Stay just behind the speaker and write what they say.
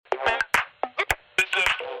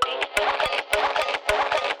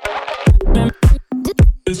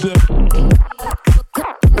Hello,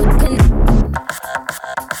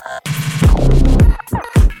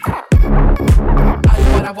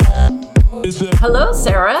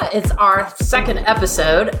 Sarah. It's our second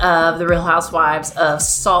episode of The Real Housewives of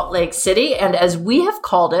Salt Lake City, and as we have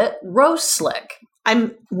called it, Roast Slick.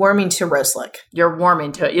 I'm warming to Roast Slick. You're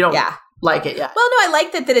warming to it. You don't like it yet. Well, no, I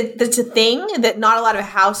like that it's a thing that not a lot of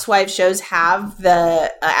housewives shows have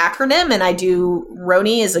the acronym, and I do.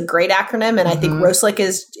 RHONY is a great acronym, and I think Roast Slick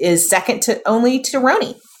is second to only to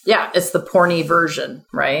RHONY. Yeah, it's the porny version,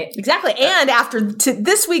 right? Exactly. And after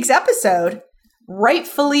this week's episode,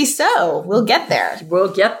 rightfully so, we'll get there.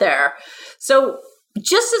 We'll get there. So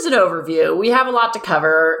just as an overview, we have a lot to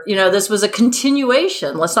cover. You know, this was a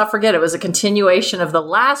continuation. Let's not forget, it was a continuation of the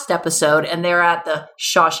last episode, and they're at the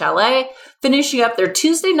Shaw Chalet, finishing up their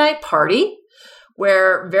Tuesday night party,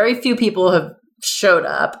 where very few people have showed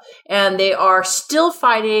up, and they are still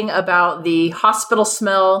fighting about the hospital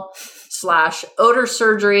smell / odor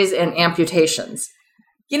surgeries and amputations.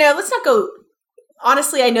 You know, let's not go...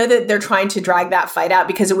 Honestly, I know that they're trying to drag that fight out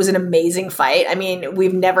because it was an amazing fight. I mean,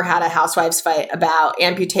 we've never had a housewives fight about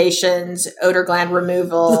amputations, odor gland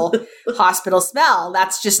removal, hospital smell.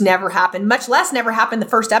 That's just never happened, much less never happened the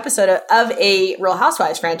first episode of a Real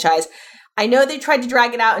Housewives franchise. I know they tried to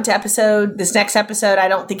drag it out into this next episode. I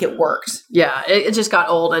don't think it works. Yeah, it just got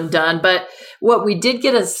old and done. But what we did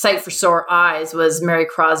get a sight for sore eyes was Mary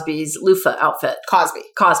Crosby's loofah outfit. Cosby.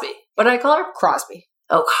 What did I call her? Crosby.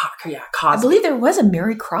 Oh, yeah, Cosby. I believe there was a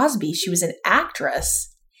Mary Crosby. She was an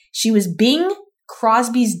actress. She was Bing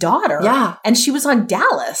Crosby's daughter. Yeah. And she was on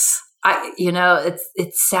Dallas.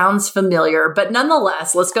 It sounds familiar, but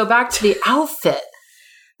nonetheless, let's go back to the outfit.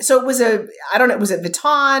 So it was I don't know, was it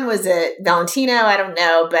Vuitton? Was it Valentino? I don't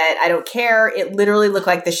know, but I don't care. It literally looked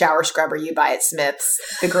like the shower scrubber you buy at Smith's,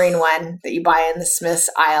 the green one that you buy in the Smith's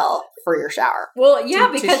aisle for your shower. Well, yeah,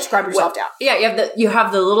 because to scrub yourself down. Yeah, you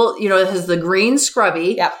have the little, it has the green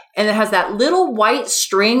scrubby. Yep. And it has that little white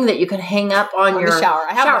string that you can hang up on your the shower.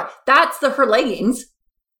 I have shower. That's her leggings.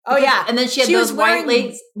 Oh, yeah. And then she had those white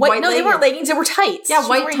legs. No, they weren't leggings. They were tights. Yeah,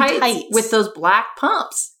 white tights with those black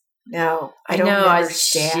pumps. No, I don't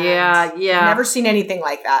understand. Yeah. Never seen anything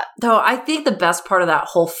like that. Though I think the best part of that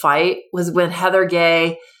whole fight was when Heather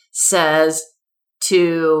Gay says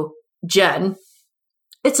to Jen,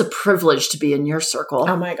 "It's a privilege to be in your circle."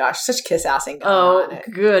 Oh my gosh, such kiss-assing going on.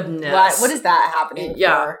 Goodness. What is that happening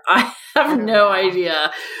for? I have no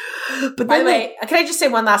idea. But by the way, can I just say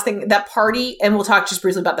one last thing? That party, and we'll talk just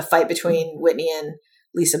briefly about the fight between Whitney and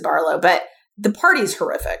Lisa Barlow, but the party is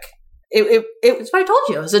horrific. It's what I told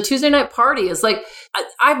you. It was a Tuesday night party. It's like,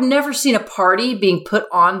 I've never seen a party being put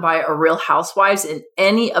on by a Real Housewives in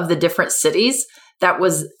any of the different cities that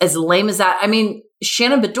was as lame as that. I mean,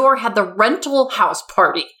 Shannon Beador had the rental house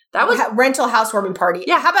party. That was rental housewarming party.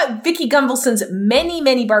 Yeah. How about Vicki Gunvalson's many,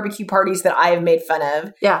 many barbecue parties that I have made fun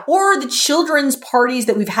of? Yeah. Or the children's parties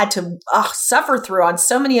that we've had to suffer through on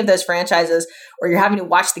so many of those franchises where you're having to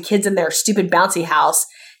watch the kids in their stupid bouncy house.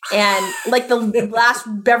 And like the last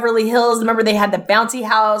Beverly Hills, remember they had the bouncy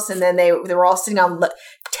house and then they were all sitting on,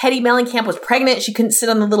 Teddy Mellencamp was pregnant. She couldn't sit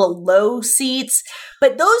on the little low seats.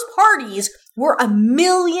 But those parties were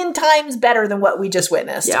 1,000,000 times better than what we just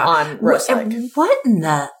witnessed on Roast Slick. What in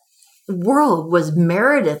the world was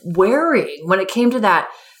Meredith wearing when it came to that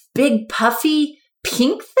big puffy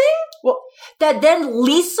pink thing? Well, that then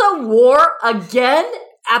Lisa wore again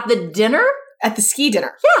at the dinner? At the ski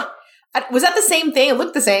dinner. Yeah. Was that the same thing? It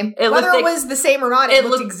looked the same. Whether it was the same or not, it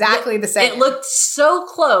looked exactly the same. It looked so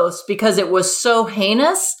close because it was so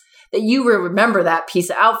heinous that you remember that piece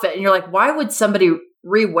of outfit. And you're like, why would somebody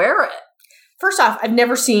rewear it? First off, I've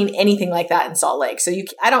never seen anything like that in Salt Lake. So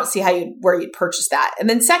I don't see where you'd purchase that. And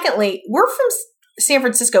then secondly, we're from San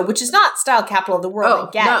Francisco, which is not style capital of the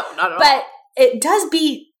world. No, not at all. But it does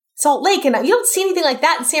beat Salt Lake. And you don't see anything like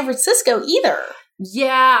that in San Francisco either.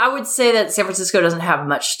 Yeah, I would say that San Francisco doesn't have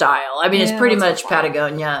much style. I mean, it's pretty much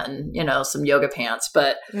Patagonia and, some yoga pants.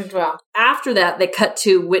 But after that, they cut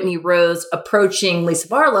to Whitney Rose approaching Lisa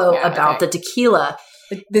Barlow about the tequila.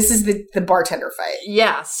 This is the bartender fight.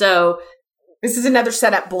 Yeah, so this is another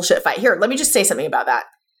setup bullshit fight. Here, let me just say something about that.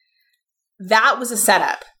 That was a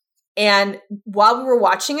setup. And while we were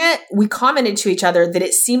watching it, we commented to each other that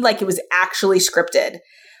it seemed like it was actually scripted.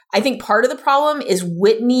 I think part of the problem is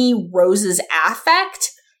Whitney Rose's affect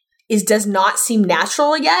does not seem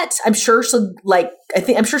natural yet. I'm sure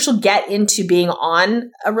she'll get into being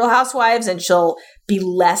on a Real Housewives and she'll be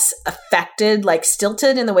less affected, like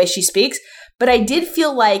stilted in the way she speaks. But I did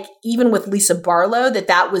feel like even with Lisa Barlow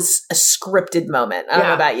that was a scripted moment. I don't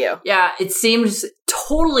know about you. Yeah, it seems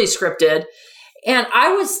totally scripted. And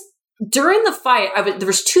I was during the fight, there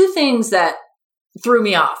was two things that threw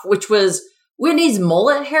me off, which was Whitney's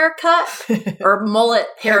mullet haircut or mullet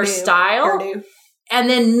hairstyle, and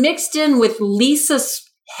then mixed in with Lisa's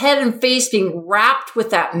head and face being wrapped with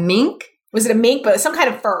that mink. Was it a mink? But some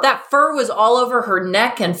kind of fur. That fur was all over her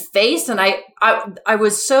neck and face. And I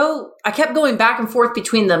kept going back and forth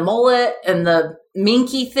between the mullet and the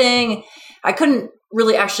minky thing. I couldn't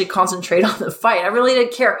really actually concentrate on the fight. I really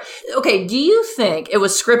didn't care. Okay, do you think it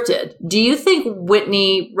was scripted? Do you think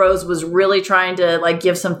Whitney Rose was really trying to like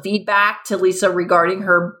give some feedback to Lisa regarding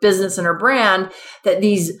her business and her brand, that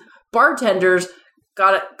these bartenders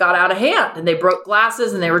got out of hand and they broke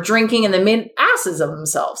glasses and they were drinking and they made asses of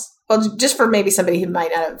themselves? Well, just for maybe somebody who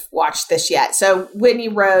might not have watched this yet. So Whitney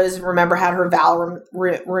Rose, remember, had her vow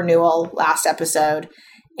renewal last episode.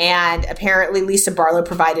 And apparently Lisa Barlow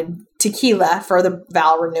provided tequila for the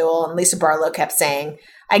vow renewal. And Lisa Barlow kept saying,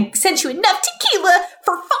 I sent you enough tequila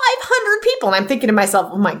for 500 people. And I'm thinking to myself,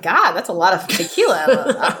 oh my God, that's a lot of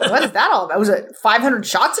tequila. What is that all about? Was it 500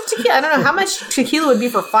 shots of tequila? I don't know how much tequila would be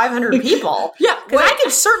for 500 people. Yeah. Because I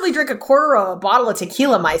could certainly drink a quarter of a bottle of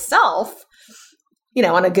tequila myself, you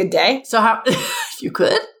know, on a good day. So how you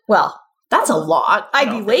could? Well, that's a lot. I'd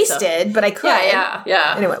be wasted, but I could.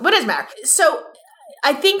 Yeah. Anyway, what does it matter? So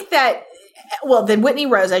I think that, well, then Whitney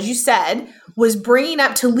Rose, as you said, was bringing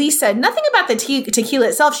up to Lisa nothing about the tequila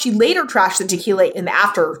itself. She later trashed the tequila in the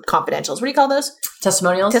after confidentials. What do you call those?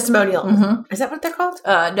 Testimonials. Mm-hmm. Is that what they're called?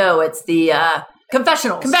 No, it's the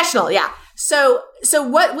confessionals. Confessional, yeah. So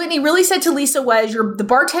what Whitney really said to Lisa was, the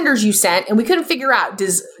bartenders you sent, and we couldn't figure out,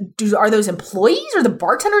 are those employees? Are the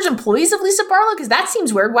bartenders employees of Lisa Barlow? Because that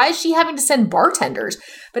seems weird. Why is she having to send bartenders?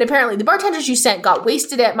 But apparently the bartenders you sent got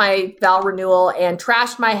wasted at my vow renewal and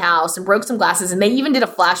trashed my house and broke some glasses. And they even did a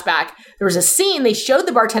flashback. There was a scene. They showed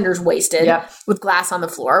the bartenders wasted with glass on the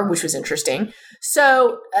floor, which was interesting.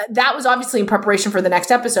 So that was obviously in preparation for the next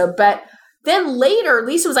episode. But then later,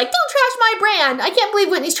 Lisa was like, don't trash my brand. I can't believe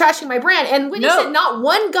Whitney's trashing my brand. And Whitney said not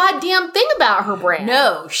one goddamn thing about her brand.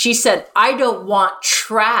 No, she said, I don't want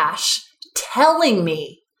trash telling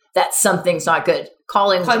me that something's not good.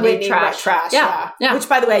 Calling Whitney trash. Yeah. Which,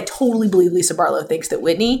 by the way, I totally believe Lisa Barlow thinks that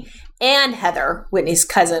Whitney and Heather, Whitney's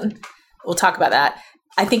cousin, we'll talk about that,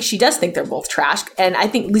 I think she does think they're both trash. And I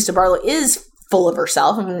think Lisa Barlow is full of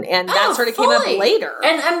herself, and that sort of came up later.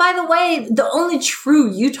 And by the way, the only true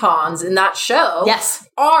Utahns in that show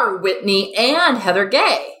are Whitney and Heather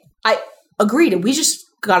Gay. I agreed, and we just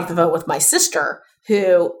got the vote with my sister,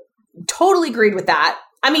 who totally agreed with that.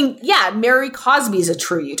 I mean, yeah, Mary Cosby's a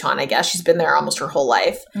true Utahn, I guess. She's been there almost her whole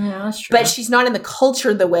life. Yeah, that's true. But she's not in the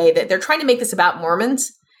culture the way that they're trying to make this about Mormons.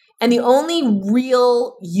 And the only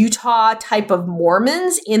real Utah type of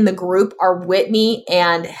Mormons in the group are Whitney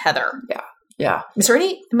and Heather. Yeah. Is there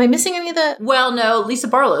any? Am I missing any of the? Well, no. Lisa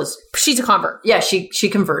Barlow's. She's a convert. Yeah, she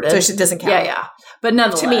converted, so she doesn't count. Yeah. But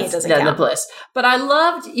nonetheless, to me, it doesn't count. Bliss. But I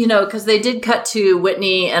loved, because they did cut to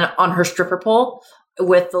Whitney and on her stripper pole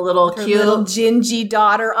with the little her cute little Gingy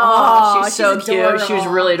daughter. Oh, she's so adorable. Cute. She was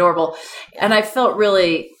really adorable, and I felt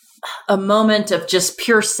really a moment of just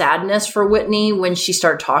pure sadness for Whitney when she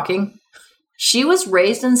started talking. She was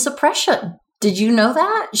raised in suppression. Did you know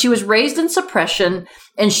that? She was raised in suppression,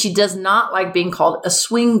 and she does not like being called a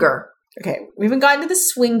swinger. Okay, we haven't gotten to the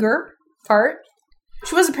swinger part.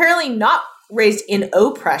 She was apparently not raised in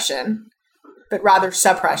oppression, but rather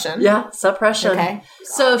suppression. Yeah, suppression. Okay.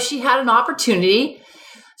 So she had an opportunity.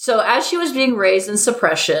 So as she was being raised in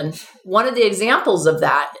suppression, one of the examples of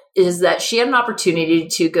that is that she had an opportunity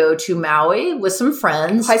to go to Maui with some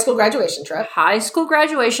friends. High school graduation trip. High school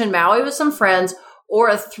graduation, Maui with some friends, or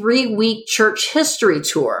a 3-week church history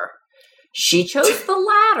tour. She chose the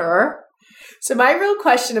latter. So my real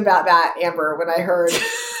question about that, Amber, when I heard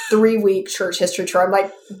 3-week church history tour, I'm like,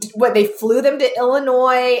 what, they flew them to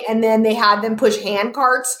Illinois and then they had them push hand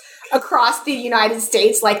carts across the United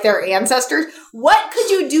States like their ancestors? What could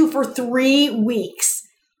you do for 3 weeks?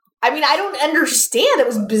 I mean, I don't understand. It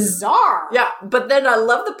was bizarre. Yeah, but then I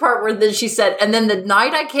love the part where then she said, and then the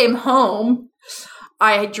night I came home,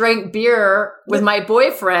 I drank beer with my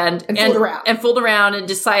boyfriend and fooled around and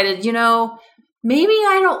decided, maybe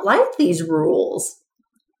I don't like these rules.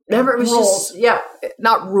 Remember, it was rules.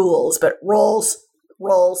 Not rules, but rolls.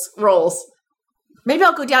 Maybe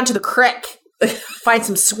I'll go down to the creek, find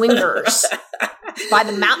some swingers by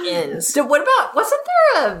the mountains. So wasn't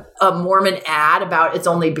there a Mormon ad about it's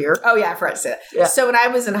only beer? Oh yeah, I forgot to say that. Yeah. So when I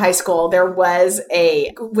was in high school, there was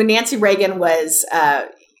when Nancy Reagan was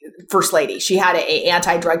First Lady, she had a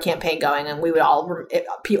anti-drug campaign going, and we would all,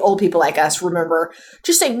 old people like us, remember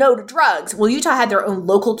just saying no to drugs. Well, Utah had their own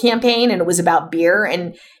local campaign, and it was about beer,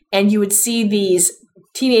 and you would see these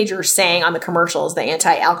teenagers saying on the commercials, the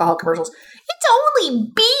anti-alcohol commercials, it's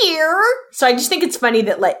only beer. So I just think it's funny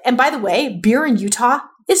that like, and by the way, beer in Utah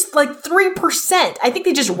is like 3%. I think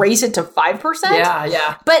they just raised it to 5%.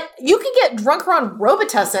 Yeah. But you can get drunker on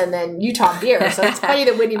Robitussin than Utah beer. So it's funny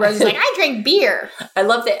that Whitney Rose is like, I drink beer. I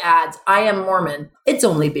love the ads. I am Mormon. It's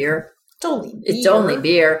only beer. It's only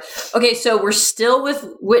beer. Okay, so we're still with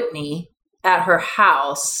Whitney at her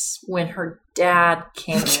house when her dad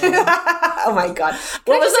came in. Oh my God.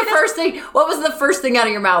 What was the first thing out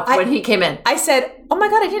of your mouth when he came in? I said, oh my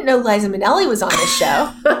God, I didn't know Liza Minnelli was on this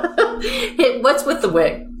show. What's with the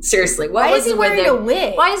wig? Seriously. Why is he wearing a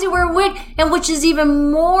wig? Why is he wearing a wig? And which is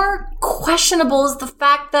even more questionable is the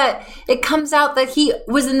fact that it comes out that he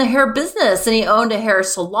was in the hair business and he owned a hair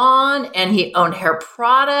salon and he owned hair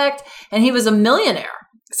product and he was a millionaire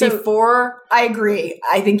before. I agree.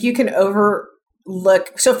 I think you can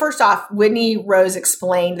overlook. So first off, Whitney Rose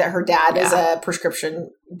explained that her dad is a prescription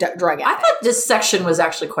drug addict. I thought this section was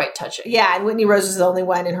actually quite touching. Yeah, and Whitney Rose is the only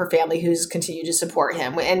one in her family who's continued to support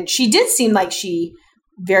him. And she did seem like she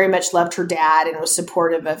very much loved her dad and was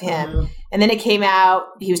supportive of him. Mm-hmm. And then it came out,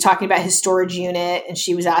 he was talking about his storage unit and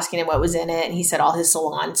she was asking him what was in it. And he said all his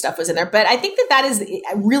salon stuff was in there. But I think that is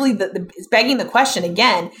really it's begging the question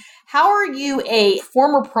again, how are you a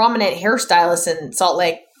former prominent hairstylist in Salt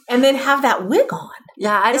Lake and then have that wig on?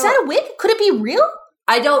 Yeah. Is that a wig? Could it be real?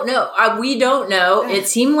 I don't know. We don't know. It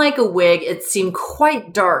seemed like a wig. It seemed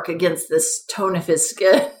quite dark against this tone of his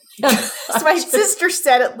skin. So my sister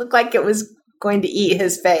said it looked like it was going to eat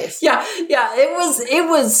his face. Yeah. It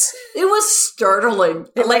was startling.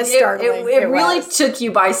 It really took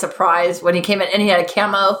you by surprise when he came in, and he had a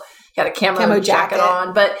camo jacket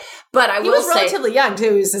on. But I will say, he was relatively young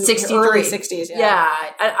too. He was in 63. Early 60s. Yeah.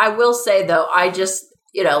 I will say though, I just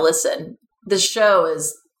listen. The show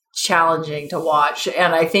is challenging to watch,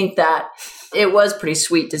 and I think that it was pretty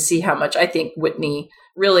sweet to see how much I think Whitney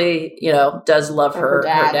really, does love her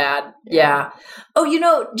dad. Yeah.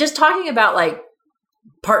 Oh, just talking about like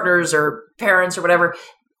partners or parents or whatever,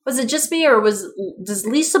 was it just me or does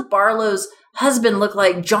Lisa Barlow's husband look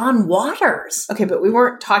like John Waters? Okay, but we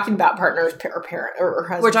weren't talking about partners or parent or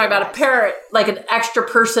husband. We're talking about a parent, like an extra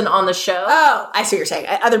person on the show. Oh, I see what you're saying.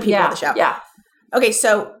 Other people on the show. Yeah. Okay,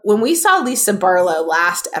 so when we saw Lisa Barlow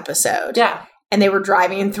last episode, and they were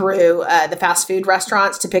driving through the fast food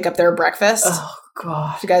restaurants to pick up their breakfast. Oh,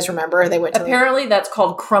 God. Do you guys remember? They went to apparently that's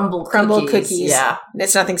called crumble cookies. Yeah.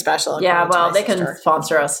 It's nothing special. Yeah, well, they can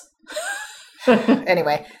sponsor us.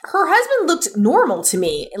 Anyway, her husband looked normal to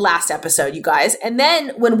me last episode, you guys. And then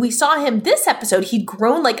when we saw him this episode, he'd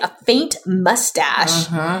grown like a faint mustache.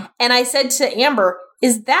 Mm-hmm. And I said to Amber,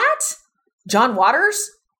 is that John Waters?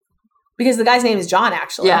 Because the guy's name is John,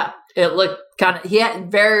 actually. Yeah. It looked he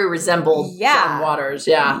had very resembled John Waters.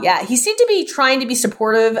 Yeah. Yeah. He seemed to be trying to be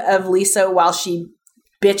supportive of Lisa while she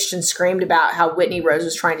bitched and screamed about how Whitney Rose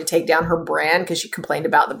was trying to take down her brand because she complained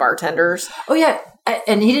about the bartenders. Oh, yeah.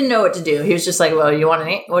 And he didn't know what to do. He was just like, well, what do you want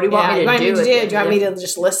me to do? Do you want me to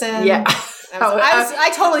just listen? Yeah.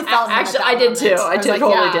 I totally felt actually, I did too. I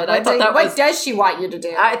totally did. I thought that what does she want you to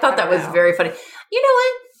do? I thought that was very funny. You know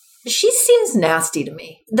what? She seems nasty to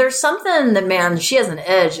me. There's something that, man, she has an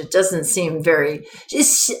edge. It doesn't seem very...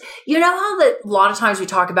 You know how that a lot of times we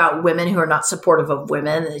talk about women who are not supportive of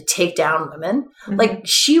women and they take down women? Mm-hmm. Like,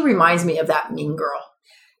 she reminds me of that mean girl.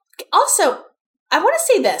 Also, I want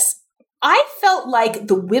to say this. I felt like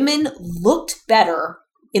the women looked better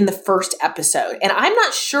in the first episode. And I'm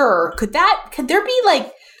not sure, could there be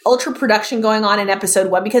like ultra production going on in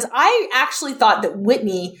episode 1? Because I actually thought that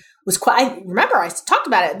Whitney was I remember I talked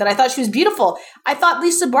about it, that I thought she was beautiful. I thought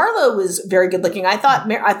Lisa Barlow was very good looking. I thought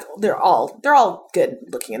they're all good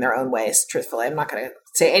looking in their own ways, truthfully. I'm not going to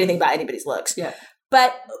say anything about anybody's looks. Yeah.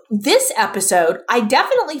 But this episode, I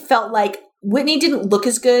definitely felt like Whitney didn't look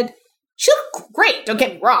as good. She looked great, don't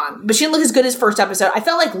get me wrong, but she didn't look as good as first episode. I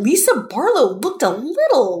felt like Lisa Barlow looked a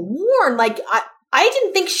little worn. Like I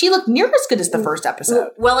didn't think she looked near as good as the first episode.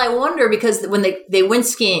 Well, I wonder because when they went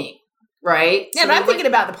skiing, right? Yeah, so but I'm thinking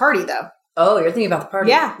about the party, though. Oh, you're thinking about the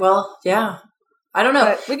party? Yeah. Well, yeah. I don't know.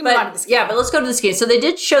 But we can move on to the skiing. Yeah, but let's go to the skiing. So they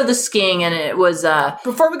did show the skiing, and it was...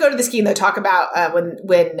 Before we go to the skiing, though, talk about when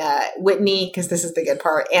Whitney, because this is the good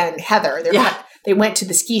part, and Heather, they went to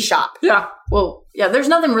the ski shop. Yeah. Well, yeah, there's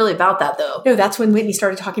nothing really about that, though. No, that's when Whitney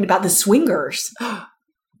started talking about the swingers.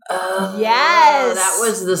 Oh, yes. That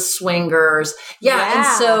was the swingers. Yeah. And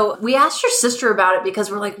so we asked your sister about it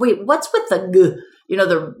because we're like, wait, what's with the G?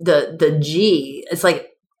 The G. It's like,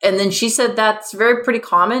 and then she said that's pretty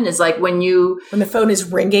common. Is like when the phone is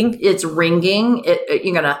ringing, it's ringing.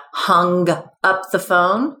 You're gonna hung up the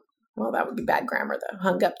phone. Well, that would be bad grammar, though.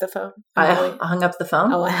 Hung up the phone. I hung up the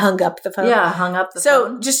phone? Oh, I hung up the phone. Yeah, I hung up the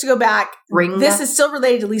phone. So just to go back, Ring this is still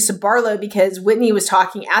related to Lisa Barlow because Whitney was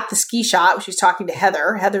talking at the ski shop. She was talking to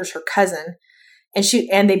Heather. Heather's her cousin.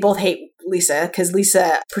 And they both hate Lisa because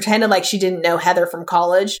Lisa pretended like she didn't know Heather from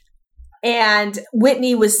college. And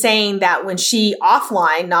Whitney was saying that when she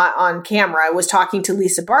offline, not on camera, was talking to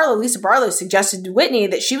Lisa Barlow suggested to Whitney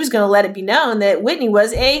that she was going to let it be known that Whitney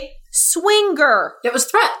was a swinger. It was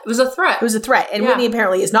threat. It was a threat. It was a threat. And Whitney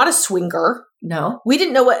apparently is not a swinger. No. We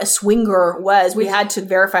didn't know what a swinger was. We had to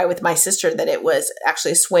verify with my sister that it was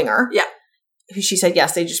actually a swinger. Yeah. She said,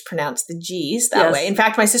 yes, they just pronounced the G's that way. In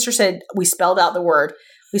fact, my sister said, we spelled out the word.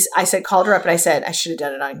 I said, called her up and I said, I should have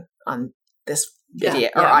done it on this video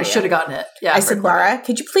or audio. I should have gotten it. Yeah. I said, Laura,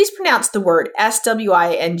 could you please pronounce the word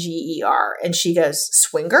SWINGER? And she goes,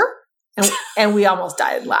 swinger? And we almost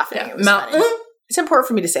died laughing. It was funny. It's important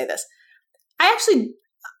for me to say this.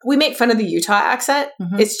 We make fun of the Utah accent.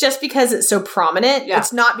 Mm-hmm. It's just because it's so prominent. Yeah.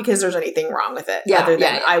 It's not because there's anything wrong with it. Other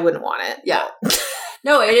than I wouldn't want it. Yeah.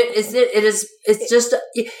 No, it is. It's just,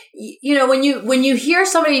 when you hear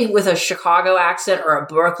somebody with a Chicago accent or a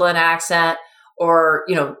Brooklyn accent or,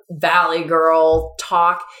 Valley girl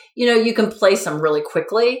talk, you can place them really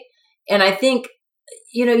quickly. And I think,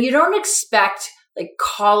 you don't expect like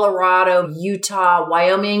Colorado, Utah,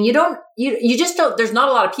 Wyoming. You just don't, there's not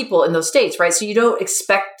a lot of people in those states, right? So you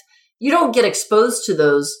don't get exposed to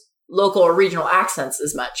those local or regional accents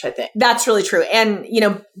as much, I think. That's really true. And,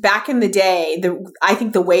 back in the day, I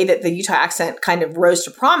think the way that the Utah accent kind of rose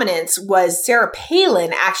to prominence was Sarah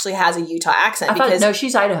Palin actually has a Utah accent. No,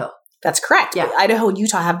 she's Idaho. That's correct. Yeah. Idaho and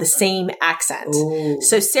Utah have the same accent. Ooh.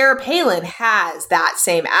 So Sarah Palin has that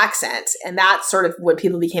same accent. And that's sort of what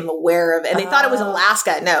people became aware of. And they thought it was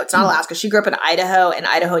Alaska. No, it's not Alaska. She grew up in Idaho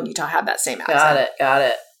and Utah have that same accent. Got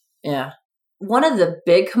it. Yeah. One of the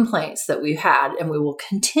big complaints that we've had and we will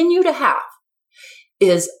continue to have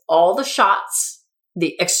is all the shots,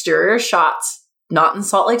 the exterior shots, not in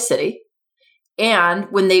Salt Lake City. And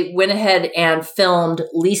when they went ahead and filmed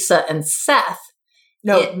Lisa and Seth.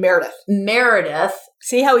 Meredith.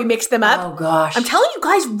 See how we mixed them up? Oh, gosh. I'm telling you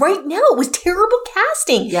guys right now, it was terrible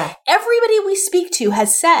casting. Yeah. Everybody we speak to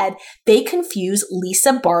has said they confuse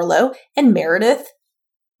Lisa Barlow and Meredith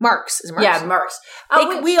Marks. Is it Marks? Yeah, Marks.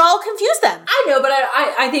 We all confuse them. I know, but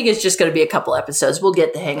I think it's just going to be a couple episodes. We'll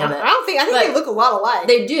get the hang of it. I think they look a lot alike.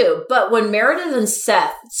 They do. But when Meredith and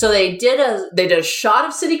Seth, so they did a shot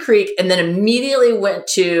of City Creek and then immediately went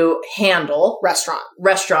to Handle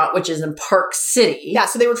Restaurant, which is in Park City. Yeah,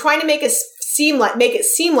 so they were trying to make it seem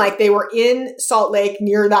like they were in Salt Lake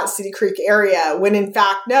near that City Creek area, when in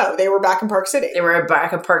fact, no, they were back in Park City. They were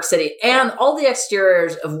back in Park City. And all the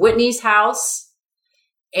exteriors of Whitney's house.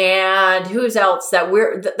 And who's else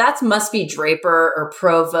that must be Draper or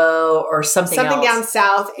Provo or something else. Down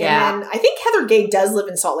south. And then I think Heather Gay does live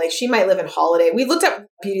in Salt Lake. She might live in Holiday. We looked up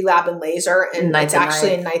Beauty Lab and Laser, and it's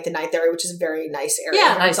actually in 9th and 9th area, which is a very nice area.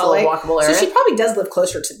 Yeah, nice little walkable area. So she probably does live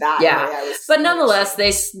closer to that. Yeah. But nonetheless,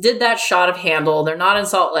 they did that shot of Handle. They're not in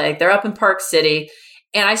Salt Lake. They're up in Park City.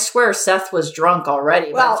 And I swear Seth was drunk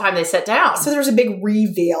already by the time they sat down. So there's a big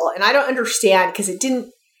reveal, and I don't understand because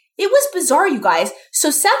it was bizarre, you guys.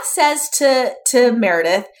 So Seth says to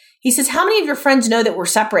Meredith, he says, how many of your friends know that we're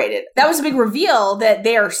separated? That was a big reveal that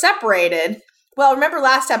they are separated. Well, remember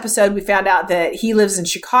last episode, we found out that he lives in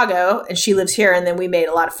Chicago and she lives here. And then we made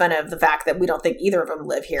a lot of fun of the fact that we don't think either of them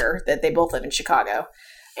live here, that they both live in Chicago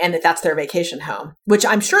and that's their vacation home, which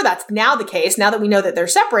I'm sure that's now the case. Now that we know that they're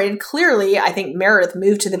separated, clearly, I think Meredith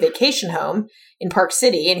moved to the vacation home in Park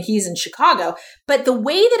City and he's in Chicago. But the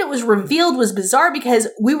way that it was revealed was bizarre because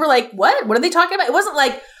we were like, what? What are they talking about? It wasn't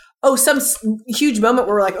like, some huge moment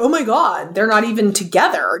where we're like, oh my God, they're not even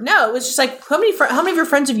together. No, it was just like, how many of your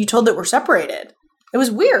friends have you told that we're separated? It was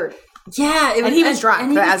weird. Yeah. And he was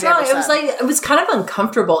drunk. It was kind of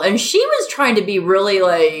uncomfortable. And she was trying to be really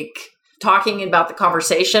like talking about the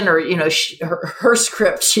conversation or, her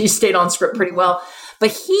script. She stayed on script pretty well.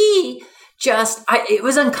 But he it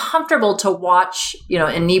was uncomfortable to watch,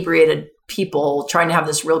 inebriated people trying to have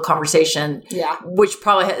this real conversation. Yeah. Which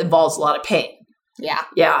probably involves a lot of pain. Yeah.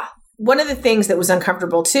 Yeah. One of the things that was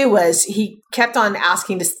uncomfortable too was he kept on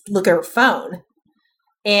asking to look at her phone.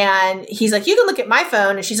 And he's like, you can look at my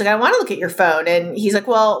phone. And she's like, I want to look at your phone. And he's like,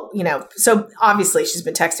 well, so obviously she's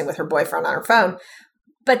been texting with her boyfriend on her phone.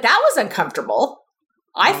 But that was uncomfortable.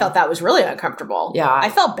 I felt that was really uncomfortable. Yeah. I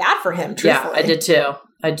felt bad for him, truthfully. Yeah, I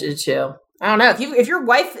did too. I don't know. If your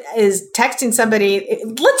wife is texting somebody,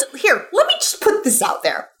 let me just put this out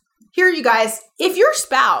there. Here, you guys, if your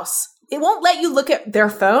spouse, it won't let you look at their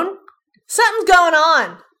phone, something's going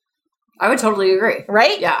on. I would totally agree.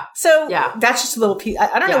 Right? Yeah. So Yeah. that's just a little piece.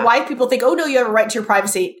 I don't know why people think, oh, no, you have a right to your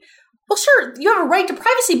privacy. Well, sure, you have a right to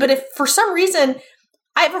privacy, but if for some reason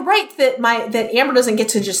I have a right that Amber doesn't get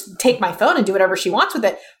to just take my phone and do whatever she wants with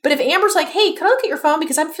it. But if Amber's like, hey, can I look at your phone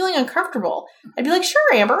because I'm feeling uncomfortable? I'd be like,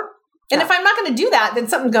 sure, Amber. And if I'm not going to do that, then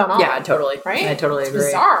something's going on. Yeah, totally. Right? I totally agree. It's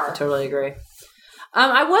bizarre. I totally agree.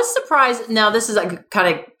 I was surprised. Now, this is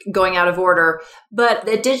kind of going out of order, but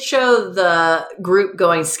it did show the group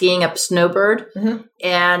going skiing up Snowbird. Mm-hmm.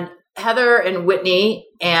 And Heather and Whitney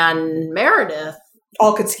and Meredith.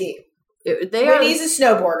 All could ski. Whitney's a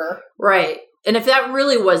snowboarder. Right. And if that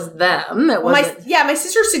really was them, it wasn't. My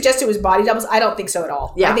sister suggested it was body doubles. I don't think so at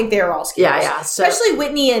all. Yeah. I think they are all skiers. Yeah. So, especially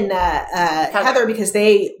Whitney and Heather, because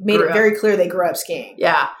they made it very clear they grew up skiing.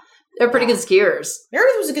 Yeah. They're pretty good skiers.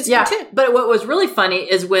 Meredith was a good skier too. But what was really funny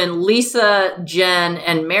is when Lisa, Jen,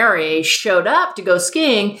 and Mary showed up to go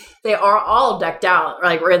skiing, they are all decked out.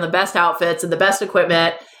 Like, we're in the best outfits and the best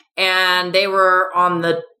equipment. And they were on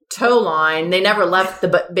the tow line. They never left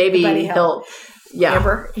the baby hill. Yeah.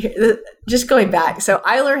 Amber, just going back. So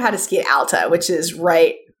I learned how to ski at Alta, which is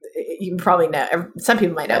right. You probably know. Some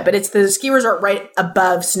people might know, but it's the ski resort right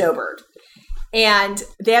above Snowbird. And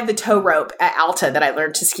they have the tow rope at Alta that I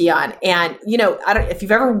learned to ski on. And, I don't if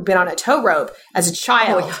you've ever been on a tow rope as a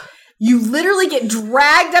child, you literally get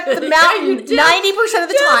dragged up the mountain 90% of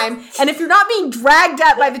the time. And if you're not being dragged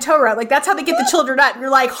up by the tow rope, like that's how they get the children up. You're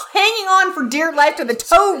like hanging on for dear life to the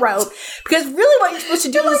tow rope because really what you're supposed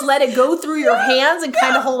to do is let it go through your hands and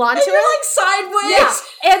kind of hold on to it. You're like sideways.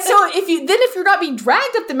 Yeah. And so if you're not being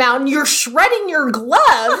dragged up the mountain, you're shredding your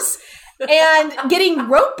gloves. And getting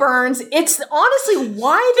rope burns, it's honestly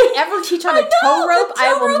why they ever teach on a tow rope,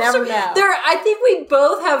 I will never know. I think we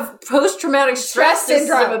both have post-traumatic stress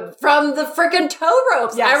syndrome from the freaking tow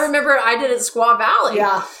ropes. Yes. I remember I did it at Squaw Valley.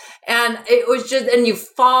 Yeah. And it was just, and you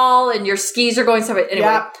fall and your skis are going somewhere. Anyway.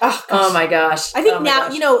 Yeah. Oh my gosh. I think now,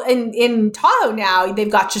 in Tahoe now,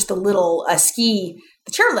 they've got just a little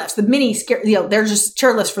the chairlifts, the mini, they're just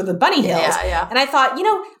chairlifts for the bunny hills. Yeah. And I thought,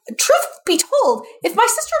 truth be told, if my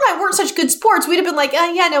sister and I weren't such good sports, we'd have been like,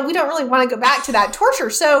 we don't really want to go back to that torture.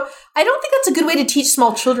 So I don't think that's a good way to teach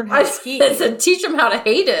small children how to ski. To teach them how to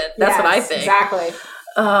hate it. That's what I think. Exactly.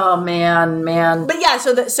 Oh, man. But yeah,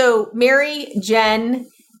 so Mary, Jen,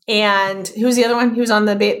 and who was the other one who was on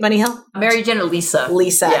the Bunny Hill? Mary, Jen, and Lisa.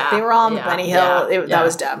 Yeah. They were all on the Bunny Hill. That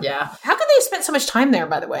was dumb. Yeah. How could they have spent so much time there,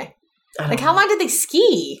 by the way? How long did they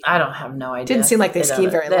ski? I don't have no idea. Didn't seem like they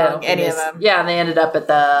skied very long, any of them. Yeah, and they ended up at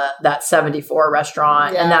that 74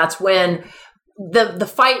 restaurant, and that's when the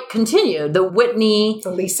fight continued. The Whitney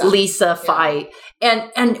Lisa fight,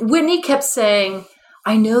 and Whitney kept saying,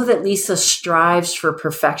 "I know that Lisa strives for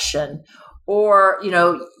perfection," or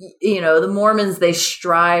the Mormons, they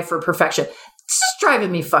strive for perfection. It's just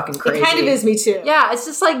driving me fucking crazy. It kind of is me too. Yeah, it's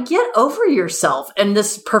just like, get over yourself and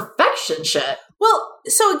this perfection shit. Well,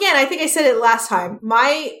 so again, I think I said it last time.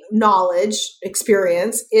 My knowledge,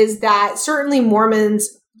 experience is that certainly Mormons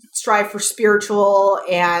strive for spiritual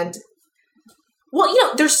and,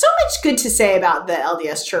 there's so much good to say about the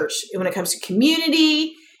LDS Church when it comes to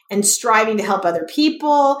community and striving to help other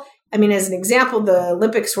people. I mean, as an example, the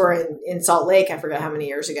Olympics were in Salt Lake, I forgot how many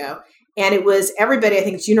years ago. And it was everybody, I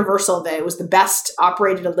think it's universal that it was the best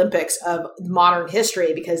operated Olympics of modern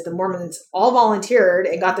history because the Mormons all volunteered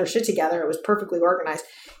and got their shit together. It was perfectly organized.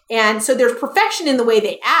 And so there's perfection in the way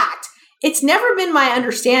they act. It's never been my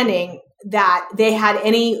understanding that they had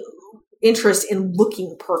any interest in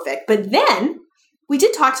looking perfect. But then we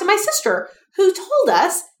did talk to my sister who told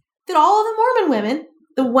us that all of the Mormon women,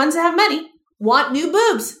 the ones that have money, want new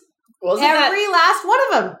boobs. Well, every last one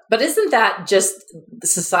of them. But isn't that just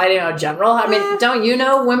society in general? I mean, don't you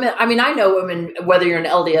know women? I mean, I know women, whether you're an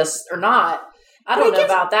LDS or not. I don't know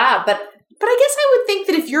about that, but I guess I would think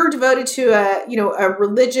that if you're devoted to a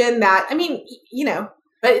religion that, but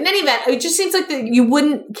in any event, it just seems like that you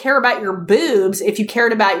wouldn't care about your boobs if you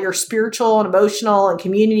cared about your spiritual and emotional and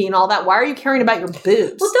community and all that. Why are you caring about your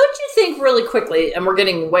boobs? Well, don't you think really quickly, and we're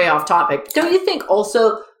getting way off topic, don't you think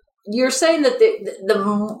also you're saying that the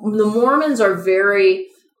Mormons are very,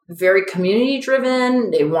 very community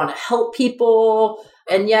driven. They want to help people.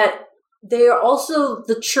 And yet they are also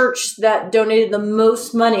the church that donated the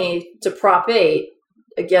most money to Prop 8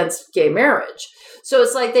 against gay marriage. So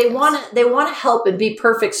it's like they want to help and be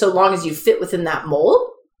perfect so long as you fit within that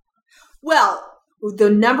mold. Well,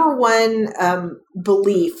 the number one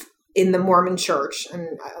belief in the Mormon church, and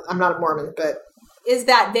I'm not a Mormon, but is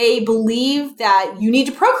that they believe that you need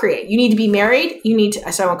to procreate. You need to be married. You need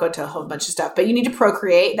to, so I won't go into a whole bunch of stuff, but you need to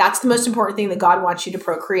procreate. That's the most important thing, that God wants you to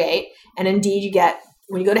procreate. And indeed,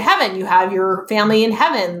 when you go to heaven, you have your family in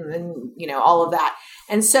heaven and, all of that.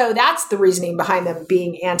 And so that's the reasoning behind them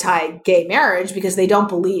being anti-gay marriage, because they don't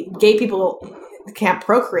believe gay people can't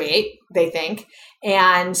procreate, they think.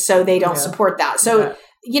 And so they don't support that. So,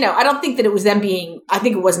 I don't think that it was them I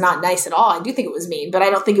think it was not nice at all. I do think it was mean, but I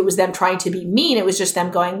don't think it was them trying to be mean. It was just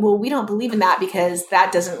them going, well, we don't believe in that because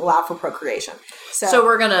that doesn't allow for procreation. So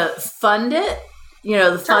we're going to fund it,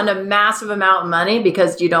 fund a massive amount of money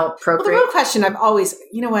because you don't procreate. Well, the real question I've always,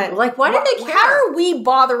 like, why do they care? How are we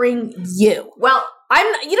bothering you? Well, you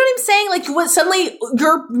know what I'm saying? Like, suddenly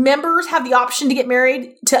your members have the option to get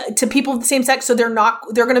married to people of the same sex, so they're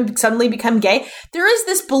going to suddenly become gay. There is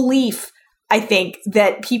this belief, I think,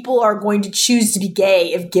 that people are going to choose to be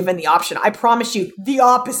gay if given the option. I promise you, the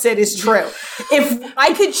opposite is true. If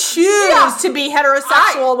I could choose to be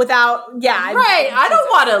heterosexual I don't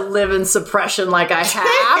want to live in suppression like I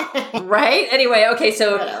have, right? Anyway, okay,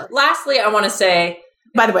 so lastly, I want to say,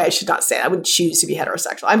 by the way, I should not say that. I wouldn't choose to be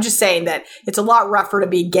heterosexual. I'm just saying that it's a lot rougher to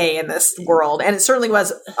be gay in this world. And it certainly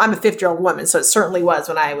was. I'm a 50-year-old woman, so it certainly was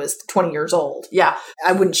when I was 20 years old. Yeah.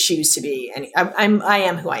 I wouldn't choose to be I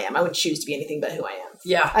am who I am. I wouldn't choose to be anything but who I am.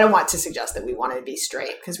 Yeah. I don't want to suggest that we want to be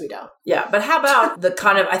straight, because we don't. Yeah. But how about the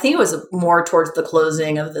kind of, I think it was more towards the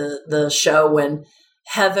closing of the show when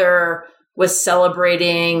Heather was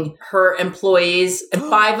celebrating her employees and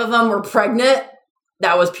 5 of them were pregnant.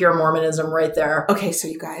 That was pure Mormonism right there. Okay, so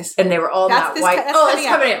you guys. And they were all not white. It's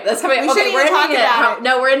coming up. That's coming up. Okay, we're ending it.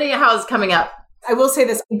 No, we're ending it how it's coming up. I will say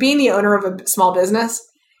this. Being the owner of a small business,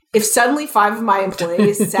 if suddenly 5 of my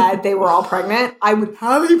employees said they were all pregnant, I would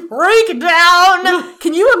have a breakdown.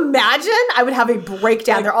 Can you imagine? I would have a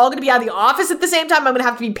breakdown. They're all going to be out of the office at the same time. I'm going to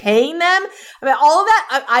have to be paying them. I mean, all of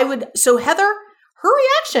that. I would. So Heather, her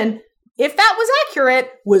reaction, if that was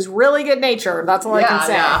accurate, was really good natured. That's all I can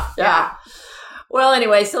say. Yeah. Well,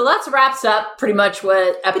 anyway, so let's wraps up pretty much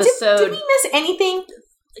what episode. Did we miss anything?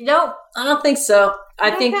 No, I don't think so.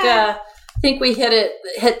 I think we hit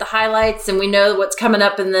the highlights, and we know what's coming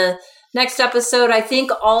up in the next episode. I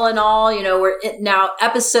think all in all, we're now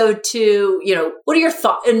episode 2. What are your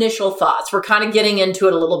initial thoughts? We're kind of getting into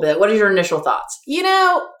it a little bit. What are your initial thoughts?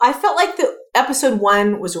 I felt like the episode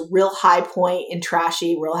 1 was a real high point in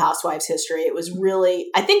trashy Real Housewives history. It was really,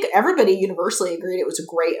 I think everybody universally agreed it was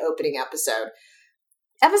a great opening episode.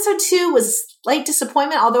 Episode 2 was light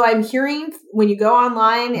disappointment, although I'm hearing when you go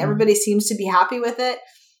online, everybody seems to be happy with it.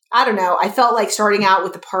 I don't know. I felt like starting out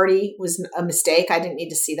with the party was a mistake. I didn't need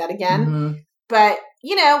to see that again. Mm-hmm. But,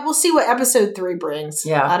 we'll see what episode 3 brings.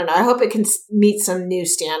 Yeah. I don't know. I hope it can meet some new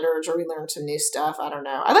standards or we learn some new stuff. I don't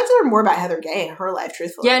know. I'd like to learn more about Heather Gay and her life,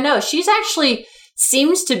 truthfully. Yeah, no, she's actually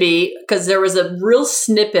seems to be, because there was a real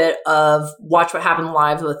snippet of Watch What Happened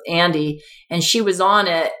Live with Andy, and she was on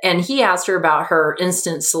it, and he asked her about her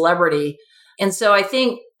instant celebrity. And so I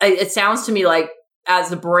think it sounds to me like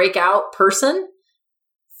as a breakout person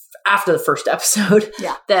after the first episode,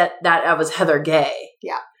 that was Heather Gay.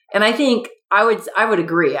 Yeah. And I think I would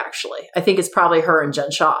agree, actually. I think it's probably her and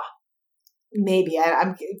Jen Shah. Maybe.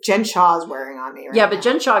 Jen Shah is wearing on me right now. But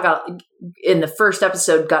Jen Shah in the first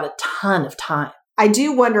episode, got a ton of time. I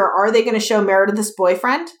do wonder, are they going to show Meredith's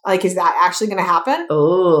boyfriend? Like, is that actually going to happen?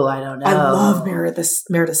 Oh, I don't know. I love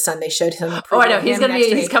Meredith's son. They showed him. I know. He's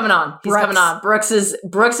coming on. Coming on. Brooks is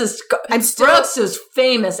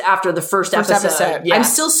famous after the first episode. Yes. I'm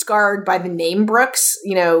still scarred by the name Brooks,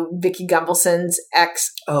 Vicky Gunvalson's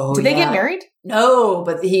ex. Oh, Did they get married? No,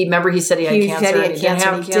 but he said he had cancer.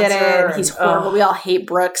 He didn't. He's horrible. We all hate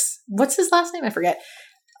Brooks. What's his last name? I forget.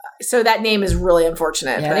 So that name is really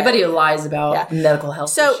unfortunate. Yeah, anybody who lies about medical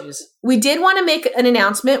health issues. We did want to make an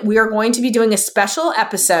announcement. We are going to be doing a special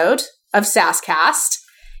episode of SassCast.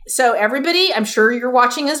 So everybody, I'm sure you're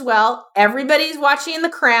watching as well. Everybody's watching The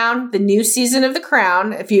Crown, the new season of The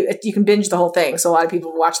Crown. If you can binge the whole thing. So a lot of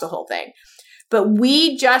people watch the whole thing. But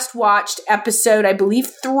we just watched episode, I believe,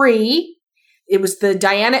 3. It was the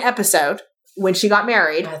Diana episode when she got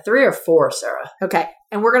married. 3 or 4, Sarah. Okay.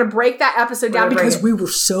 And we're going to break that episode down because we were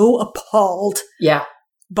so appalled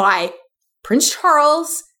by Prince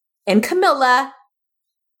Charles and Camilla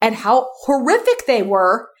and how horrific they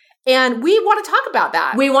were. And we want to talk about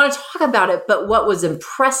that. We want to talk about it. But what was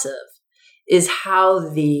impressive is how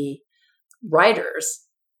the writers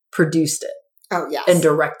produced it. Oh, yes. And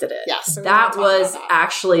directed it. Yes. So that was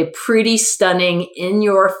actually pretty stunning, in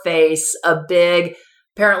your face, a big...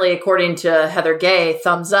 Apparently, according to Heather Gay,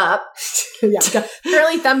 thumbs up.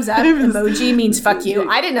 Apparently, thumbs up emoji means fuck you.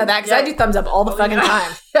 I didn't know that because I do thumbs up all the fucking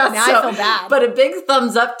time. Now I feel bad. But a big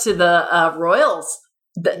thumbs up to the Royals.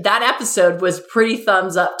 That episode was pretty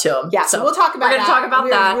thumbs up to them. Yeah, so we'll talk about that. We're going to talk about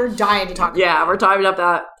that. We're dying to talk about that. Yeah, we're talking about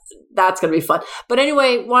that. that's going to be fun. But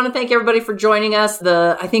anyway, want to thank everybody for joining us.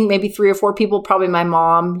 I think maybe 3 or 4 people, probably my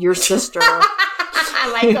mom, your sister.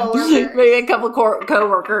 My coworker. Maybe a couple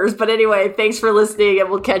coworkers. But anyway, thanks for listening, and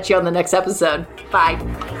we'll catch you on the next episode. Bye.